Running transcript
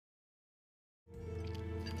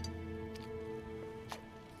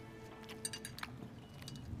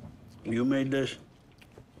You made this?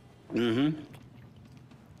 Mm-hmm.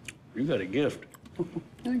 You got a gift.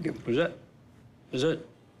 Thank you. Is that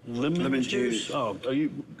lemon juice? Oh, are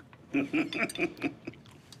you?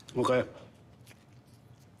 Okay.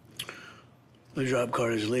 The drop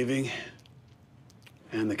card is leaving,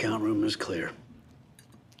 and the count room is clear.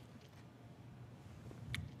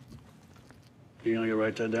 You gonna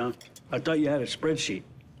write that down? I thought you had a spreadsheet.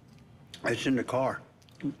 It's in the car.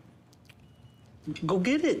 Go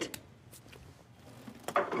get it.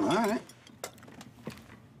 All right.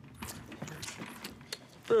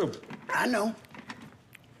 Boom. I know.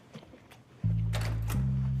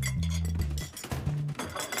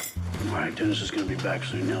 All right, Dennis is gonna be back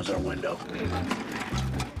soon. Now's our window.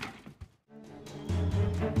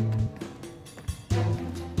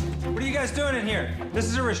 What are you guys doing in here? This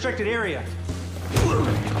is a restricted area.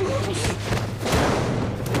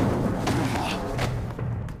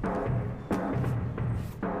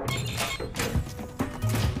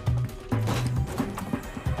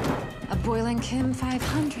 A boiling Kim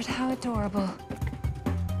 500, how adorable.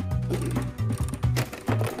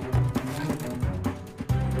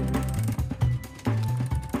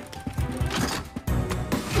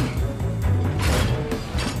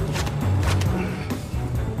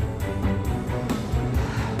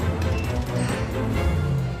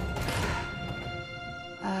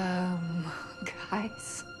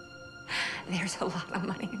 Guys, there's a lot of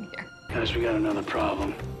money in here. Guys, we got another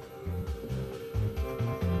problem.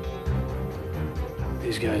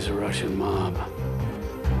 These guys are Russian mob.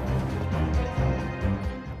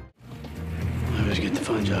 I always get the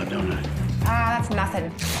fun job, don't I? Ah, that's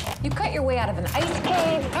nothing. You cut your way out of an ice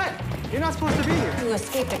cave. Hey, you're not supposed to be here. You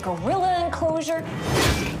escaped a gorilla enclosure.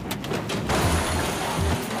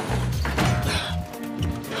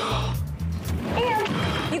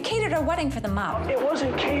 And you catered a wedding for the mob. It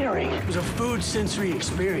wasn't catering. It was a food sensory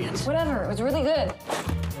experience. Whatever, it was really good.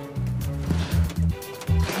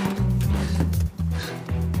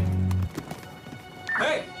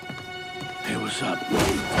 Hey! Hey, what's up?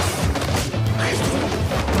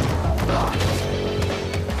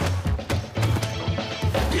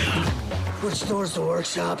 Which door's the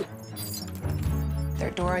workshop?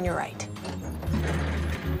 Third door on your right.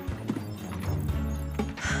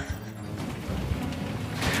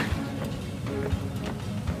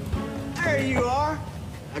 There you are.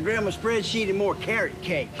 I grabbed my spreadsheet and more carrot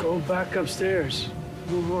cake. Go back upstairs.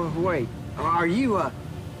 Wait, are you,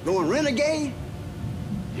 going renegade?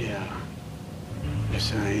 Yeah.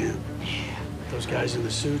 Yes, I am. Yeah. Those guys in the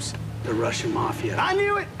suits, the Russian mafia. I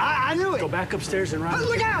knew it. I knew it. Go back upstairs and run.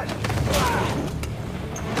 Look out!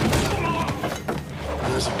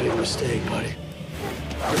 That's a big mistake, buddy.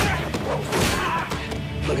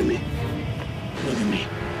 Look at me. Look at me.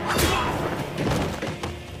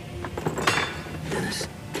 Dennis.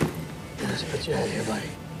 Dennis, put your head here, buddy.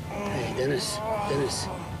 Hey, Dennis. Dennis.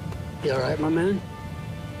 You all right, my man?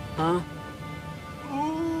 Huh?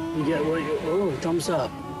 You get what you... Oh, thumbs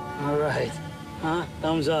up. All right. Huh?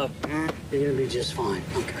 Thumbs up. You're gonna be just fine.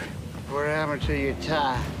 Okay. What happened to your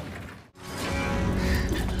tie?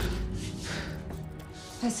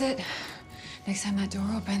 That's it. Next time that door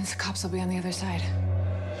opens, cops will be on the other side.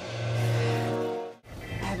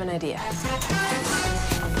 I have an idea.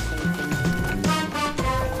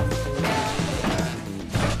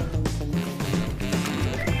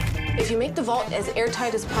 If you make the vault as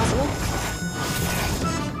airtight as possible,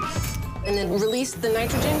 and then release the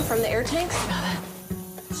nitrogen from the air tanks,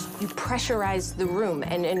 you pressurize the room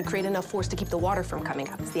and create enough force to keep the water from coming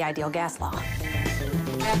up. It's the ideal gas law.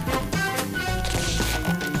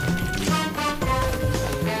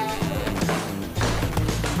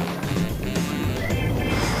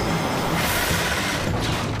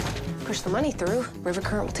 Push the money through, river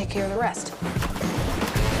current will take care of the rest.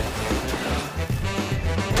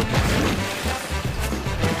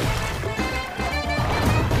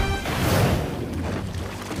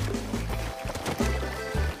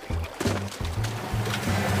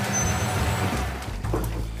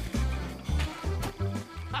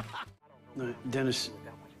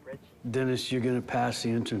 Dennis, you're gonna pass the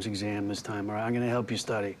entrance exam this time, all right? I'm gonna help you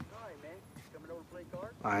study.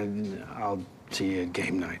 I'll see you at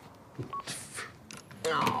game night.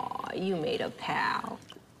 Aw, you made a pal.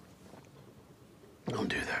 Don't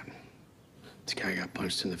do that. This guy got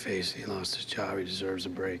punched in the face. He lost his job. He deserves a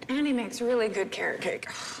break. And he makes really good carrot cake.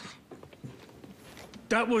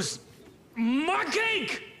 That was my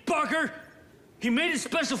cake, Parker! He made it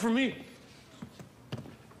special for me.